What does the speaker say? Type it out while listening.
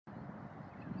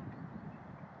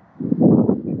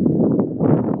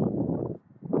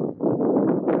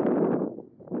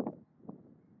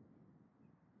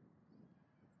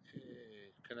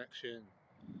connection.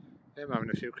 I'm having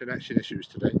a few connection issues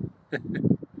today.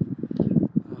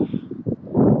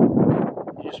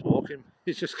 You're just walking.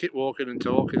 You just keep walking and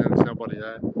talking and there's nobody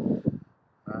there.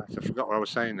 So I forgot what I was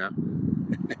saying now.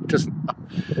 It doesn't.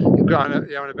 You're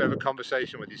having a bit of a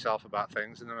conversation with yourself about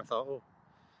things, and then I thought, oh,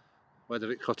 where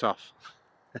did it cut off?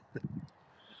 I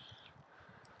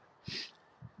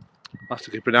have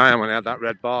to keep an eye on when I had that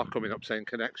red bar coming up saying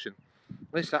connection.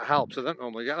 At least that helps. I don't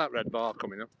normally get that red bar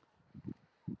coming up.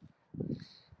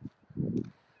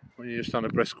 When you're just on a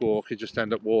brisk walk, you just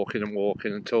end up walking and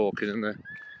walking and talking, and the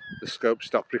scope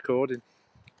stopped recording.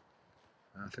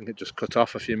 I think it just cut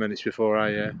off a few minutes before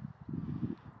a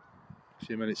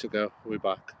few minutes ago. We're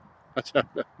back. I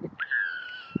don't know.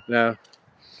 No,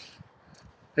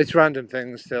 it's random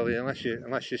things still. Unless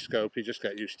you scope, you just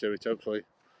get used to it. Hopefully,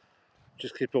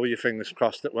 just keep all your fingers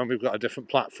crossed that when we've got a different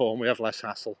platform, we have less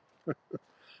hassle.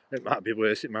 It might be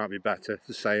worse. It might be better.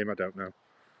 The same. I don't know.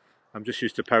 I'm just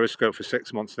used to Periscope for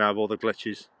 6 months now of all the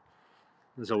glitches.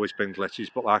 There's always been glitches,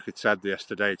 but like I said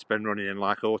yesterday, it's been running in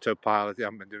like autopilot. I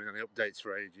haven't been doing any updates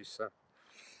for ages, so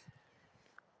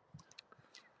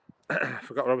I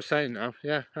forgot what I was saying now.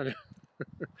 Yeah, I'll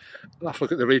have to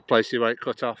look at the replay, see where it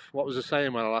cut off. What was I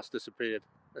saying when I last disappeared?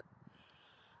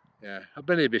 Yeah, I've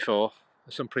been here before,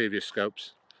 some previous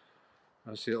scopes.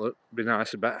 Obviously it'll be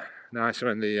nicer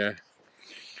in the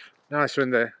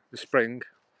spring.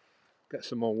 Get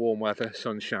some more warm weather,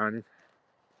 sun shining.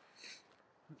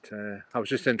 But, I was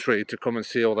just intrigued to come and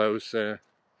see all those that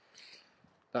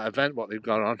event what they've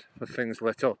got on with things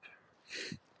lit up.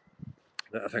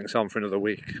 That I think's on for another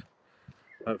week.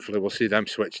 Hopefully we'll see them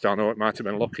switched on, or it might have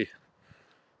been lucky.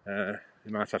 You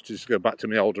might have to just go back to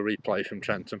my older replay from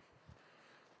Trentham,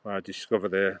 where I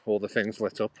discover all the things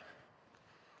lit up.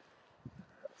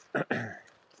 I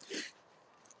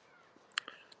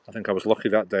think I was lucky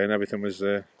that day, and everything was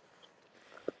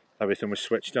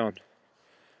switched on.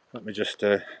 Let me just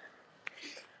so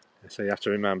you have to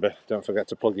remember, don't forget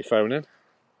to plug your phone in.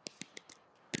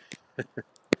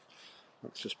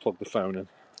 Let's just plug the phone in.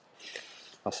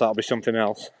 Else that'll be something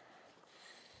else.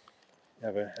 You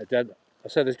have a dead. I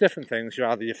said there's different things.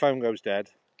 Either your phone goes dead,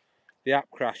 the app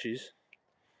crashes,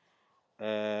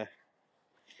 or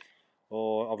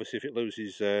obviously if it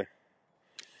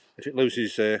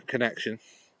loses connection,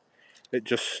 it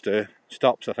just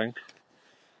stops. I think.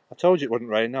 I told you it wouldn't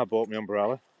rain. I bought my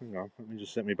umbrella. Hang on, let me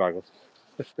just set my bag up.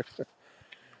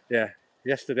 Yeah,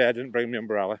 yesterday I didn't bring my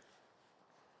umbrella.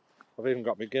 I've even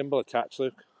got my gimbal attached,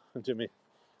 look, and do my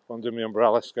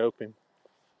umbrella scoping.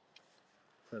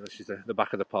 So this is the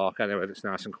back of the park anyway, that's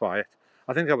nice and quiet.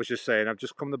 I think I was just saying, I've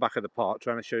just come the back of the park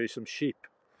trying to show you some sheep.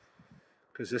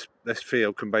 Because this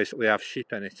field can basically have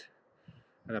sheep in it.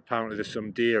 And apparently there's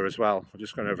some deer as well. I've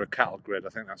just gone over a cattle grid, I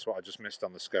think that's what I just missed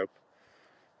on the scope.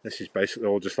 This is basically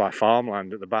all just like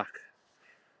farmland at the back.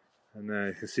 And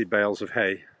you can see bales of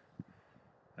hay.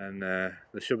 And there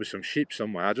should be some sheep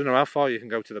somewhere. I don't know how far you can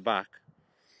go to the back.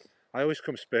 I always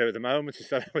come spare of the moment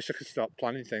instead. I wish I could start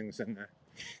planning things. And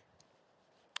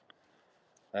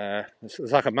there's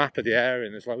like a map of the area,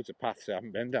 and there's loads of paths I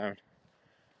haven't been down.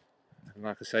 And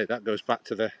like I say, that goes back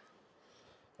to the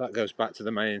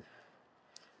main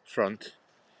front.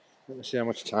 Let me see how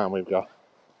much time we've got.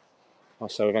 Oh,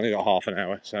 so we've only got half an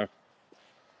hour. So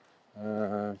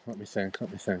let me think.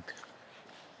 Yeah,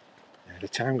 the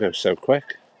time goes so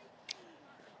quick.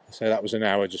 So that was an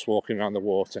hour just walking around the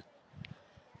water.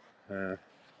 Let's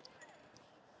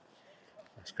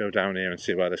go down here and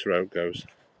see where this road goes.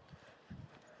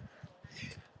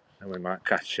 And we might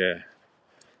catch, so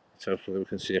hopefully we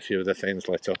can see a few of the things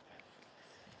lit up.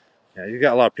 Yeah, you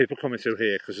get a lot of people coming through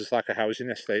here because there's like a housing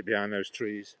estate behind those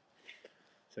trees.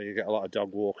 So you get a lot of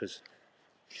dog walkers.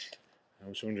 I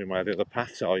was wondering where the other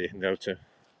paths are you can go to.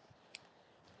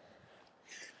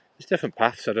 There's different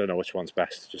paths, I don't know which one's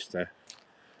best. Just I'll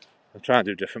try and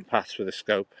do different paths with the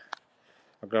scope.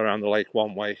 I'll go around the lake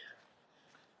one way,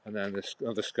 and then this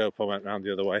other scope I went around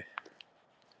the other way.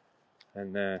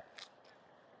 And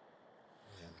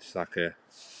it's like it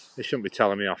shouldn't be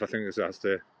telling me off. I think that's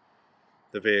the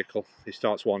vehicle. He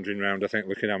starts wandering around, I think,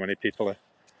 looking how many people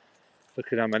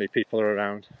are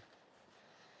around.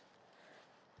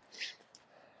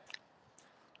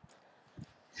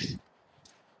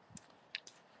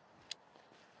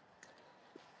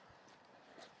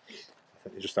 I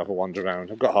think you just have a wander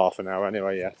around. I've got half an hour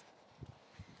anyway yet.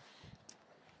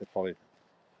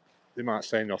 They might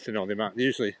say nothing, or they might.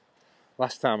 Usually,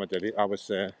 last time I did it, I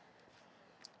was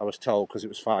told because it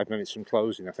was 5 minutes from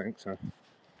closing, I think. So I'll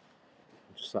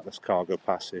just let this car go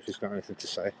past, see if he's got anything to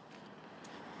say.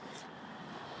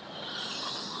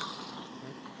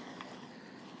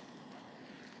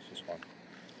 It's just one.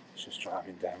 just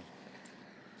driving down.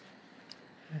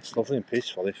 It's lovely and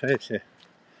peaceful, if it's you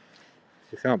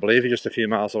can't believe you're just a few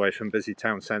miles away from busy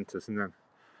town centres and then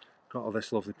got all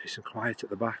this lovely peace and quiet at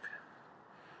the back.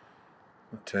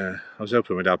 But I was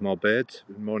hoping we'd have more birds,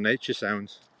 more nature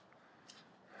sounds.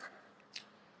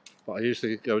 But I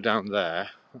usually go down there.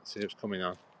 Let's see what's coming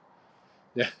on.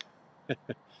 Yeah.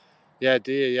 Yeah,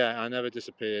 deer, yeah, I never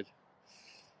disappeared.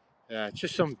 Yeah, it's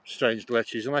just some strange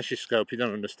glitches. Unless you scope, you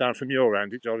don't understand. From your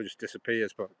end, it all just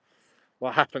disappears. But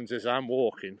what happens is I'm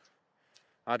walking.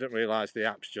 I don't realise the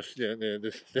app's just,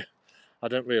 I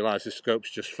don't realise the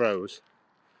scope's just froze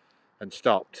and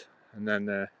stopped. And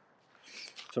then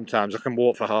sometimes I can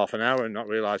walk for half an hour and not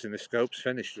realising the scope's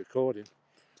finished recording.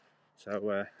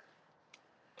 So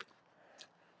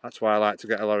that's why I like to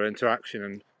get a lot of interaction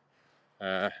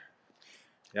and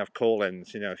you have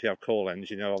call-ins. If you have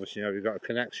call-ins, obviously you've got a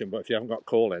connection. But if you haven't got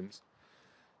call-ins,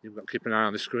 you've got to keep an eye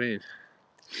on the screen.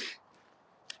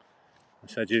 I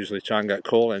said usually try and get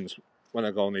call-ins when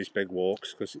I go on these big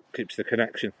walks because it keeps the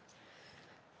connection.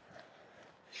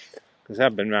 Because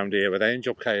I've been round here with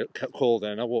Angel called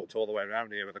in. I walked all the way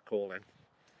around here with a call-in,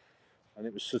 and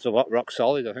it was such a lot rock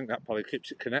solid. I think that probably keeps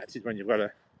it connected when you've got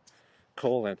a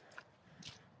call-in.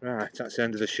 Right, that's the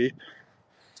end of the sheep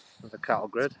with the cattle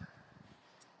grid.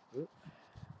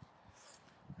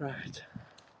 Right,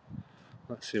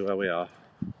 let's see where we are.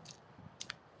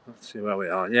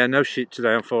 Yeah, no sheep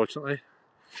today, unfortunately.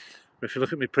 If you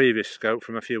look at my previous scope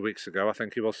from a few weeks ago, I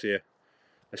think you will see a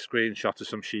screenshot of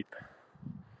some sheep.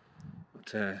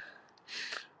 But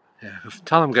yeah, I can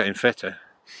tell I'm getting fitter.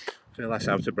 I feel less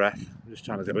out of breath. I'm just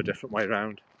trying to go a different way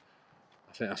around.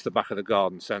 I think that's the back of the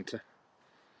garden centre.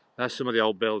 There's some of the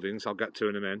old buildings I'll get to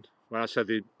in a minute. Where I said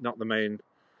not the main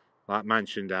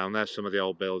mansion down, there's some of the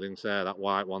old buildings there, that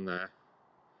white one there.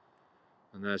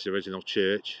 And there's the original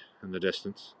church in the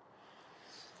distance.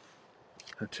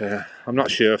 But I'm not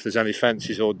sure if there's any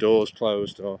fences or doors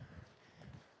closed or...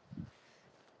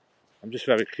 I'm just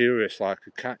very curious, like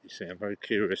a cat, you see. I'm very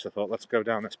curious. I thought, let's go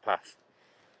down this path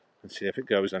and see if it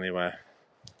goes anywhere.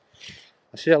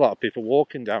 I see a lot of people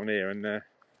walking down here and I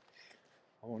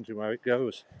wonder where it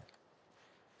goes.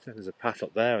 So there's a path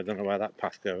up there, I don't know where that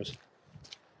path goes.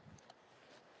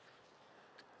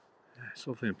 Yeah, it's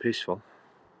lovely and peaceful.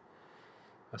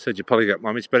 I said you'd probably get...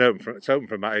 it's open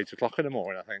from about 8 o'clock in the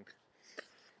morning, I think.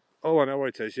 Oh, I know where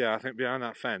it is, yeah, I think behind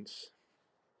that fence.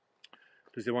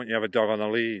 Because they want you to have a dog on a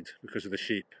lead because of the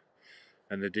sheep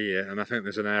and the deer. And I think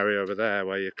there's an area over there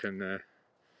where you can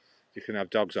have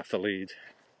dogs off the lead.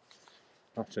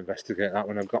 I'll have to investigate that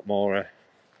when I've got more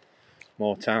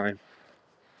time.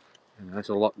 And there's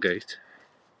a lock gate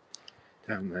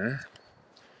down there.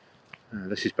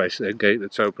 This is basically a gate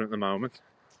that's open at the moment.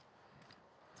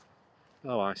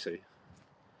 Oh, I see.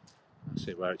 I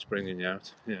see where it's bringing you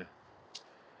out. Yeah.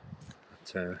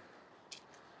 But,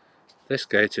 this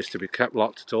gate is to be kept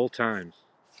locked at all times.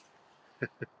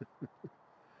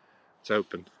 It's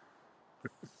open.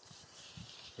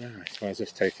 Right, where's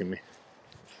this taking me?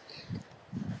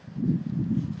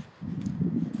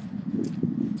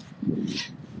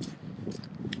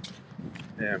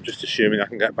 Yeah, I'm just assuming I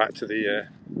can get back to the...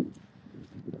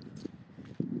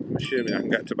 I'm assuming I can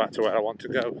get back to where I want to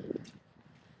go.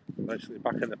 Basically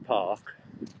back in the park.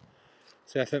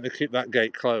 See, I think they keep that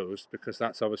gate closed because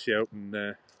that's obviously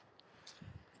open.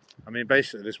 I mean,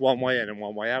 basically there's one way in and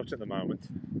one way out at the moment.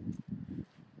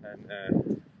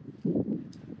 And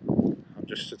I'm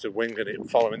just sort of winging it,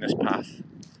 following this path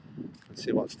and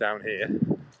see what's down here.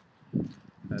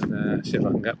 And see if I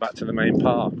can get back to the main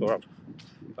park, or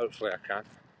hopefully I can.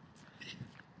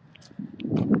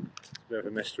 Bit of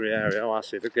a mystery area. Oh, I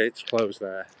see the gate's closed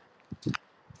there.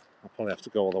 I'll probably have to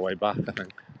go all the way back, I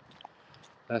think.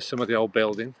 There's some of the old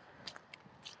building.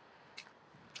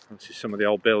 This is some of the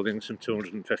old buildings from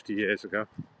 250 years ago.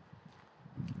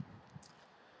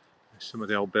 There's some of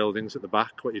the old buildings at the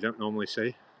back, what you don't normally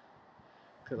see.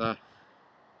 Look at that.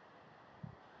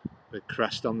 Big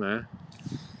crest on there.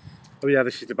 Oh yeah,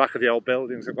 this is the back of the old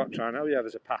buildings I've got trying. Oh yeah,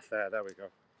 there's a path there. There we go.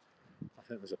 I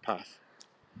think there's a path.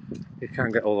 You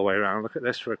can get all the way around. Look at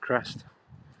this for a crest.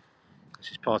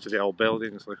 This is part of the old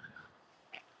buildings. Look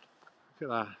at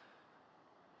that.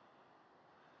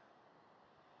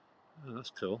 Oh,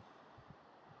 that's cool.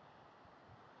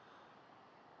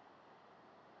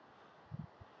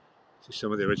 This is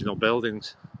some of the original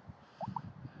buildings.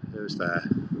 Who's there?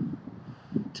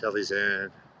 Tilly's in.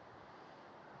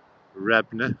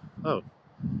 Rebner. Oh,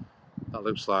 that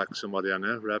looks like somebody I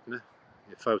know. Rebner.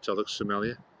 Your photo looks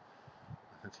familiar.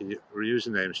 I think your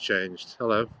username's changed.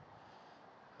 Hello.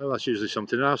 Oh, that's usually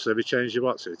something else. Have you changed your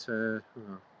what's it? Oh.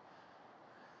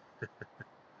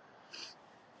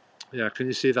 Yeah, can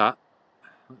you see that?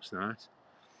 Looks nice.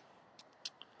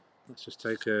 Let's just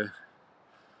take a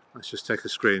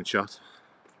screenshot.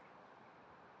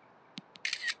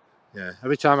 Yeah,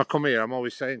 every time I come here, I'm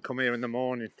always saying come here in the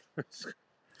morning.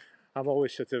 I'm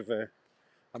always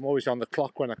I'm always on the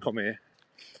clock when I come here.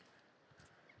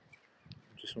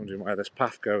 I'm just wondering where this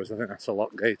path goes. I think that's a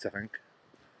lock gate, I think.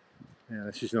 Yeah,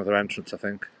 this is another entrance, I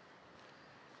think.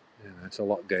 Yeah, it's a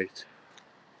lock gate.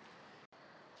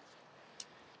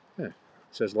 Yeah, it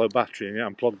says low battery, and yeah,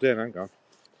 I'm plugged in. Hang on,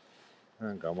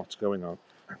 what's going on?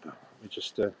 Hang on, let me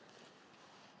just,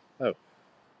 oh,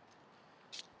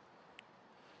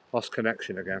 lost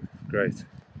connection again. Great.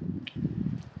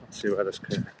 Let's see where this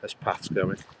path's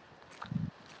going.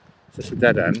 Is this a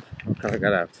dead end? Or can I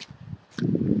get out?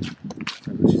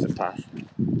 And this is a path.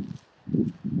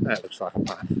 Yeah, it looks like a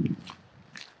path.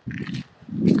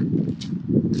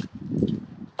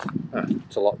 Ah,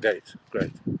 it's a lock gate.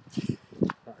 Great.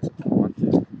 That is what I want.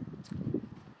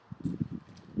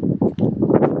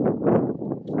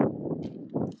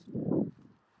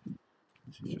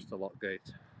 This is just a lock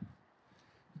gate.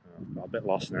 Oh, got a bit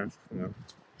lost now.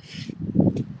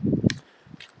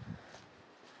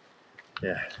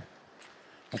 Yeah.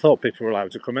 I thought people were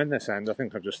allowed to come in this end. I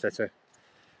think I've just hit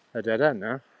a dead end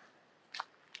now.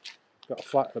 Got a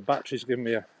flat. The battery's giving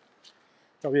me a.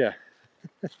 Oh yeah.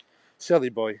 Silly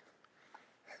boy.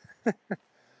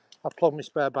 I plugged my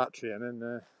spare battery in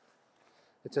and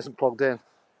it isn't plugged in.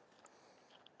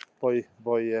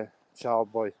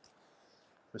 Child boy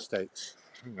mistakes.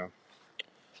 Hang on.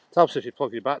 It helps if you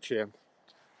plug your battery in.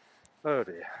 Oh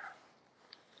dear.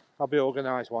 I'll be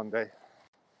organised one day.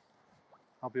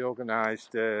 I'll be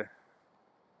organised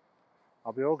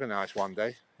one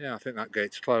day. Yeah, I think that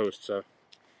gate's closed, so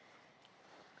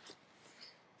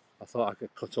I thought I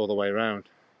could cut all the way around.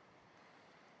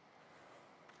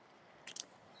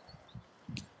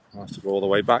 I'll have to go all the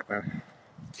way back then.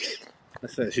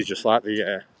 This is just like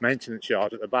the maintenance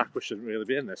yard at the back, which shouldn't really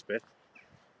be in this bit.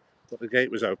 But the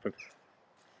gate was open.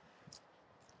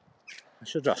 I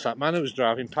should have asked that man who was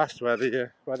driving past where the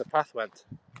path went.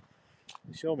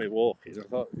 He showed me walking. I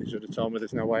thought he should have told me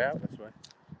there's no way out this way.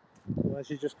 Where's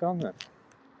he just gone then?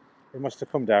 He must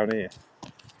have come down here.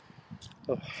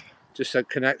 Oh, just said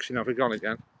connection. Have we gone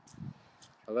again?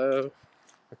 Hello?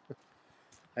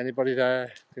 Anybody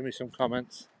there? Give me some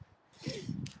comments.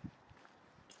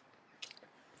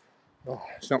 Oh,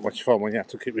 it's not much fun when you have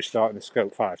to keep restarting the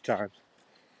scope 5 times.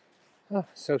 Oh,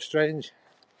 so strange.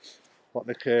 What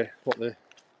the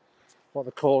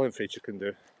calling feature can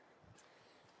do.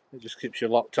 It just keeps you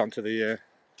locked onto the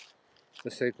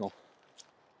signal.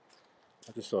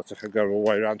 I just thought I could go all the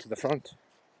way around to the front.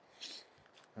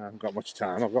 I haven't got much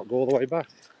time. I've got to go all the way back.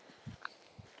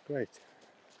 Great.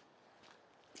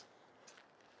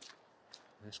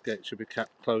 This gate should be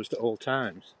kept closed at all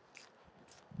times.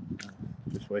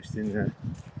 Just wasting the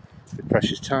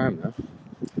precious time now.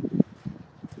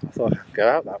 I thought I could get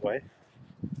out that way.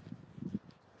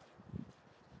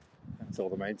 That's all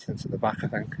the maintenance at the back, I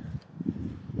think.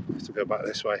 I have to go back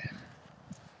this way.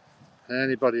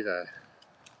 Anybody there?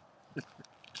 I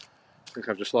think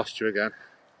I've just lost you again.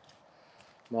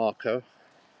 Marco.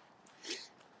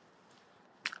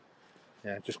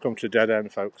 Yeah, just come to a dead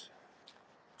end, folks.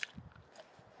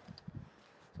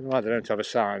 I don't know why they don't have a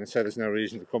sign and say there's no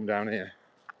reason to come down here.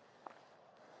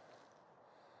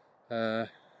 Yeah,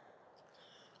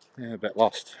 a bit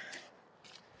lost.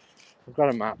 I've got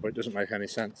a map, but it doesn't make any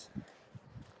sense.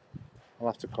 I'll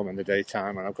have to come in the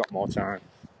daytime and I've got more time.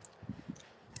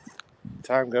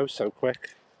 Time goes so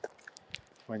quick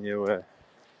when you it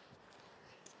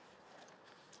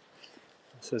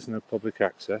says no public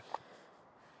access.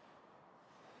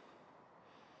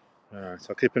 Right, so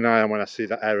I'll keep an eye on when I see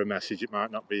that error message. It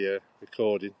might not be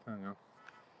recording. Hang on.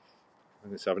 I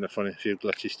think it's having a few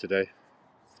glitches today.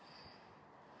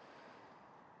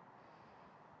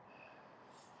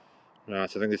 Right, I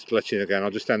think it's glitching again. I'll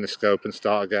just end the scope and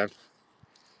start again.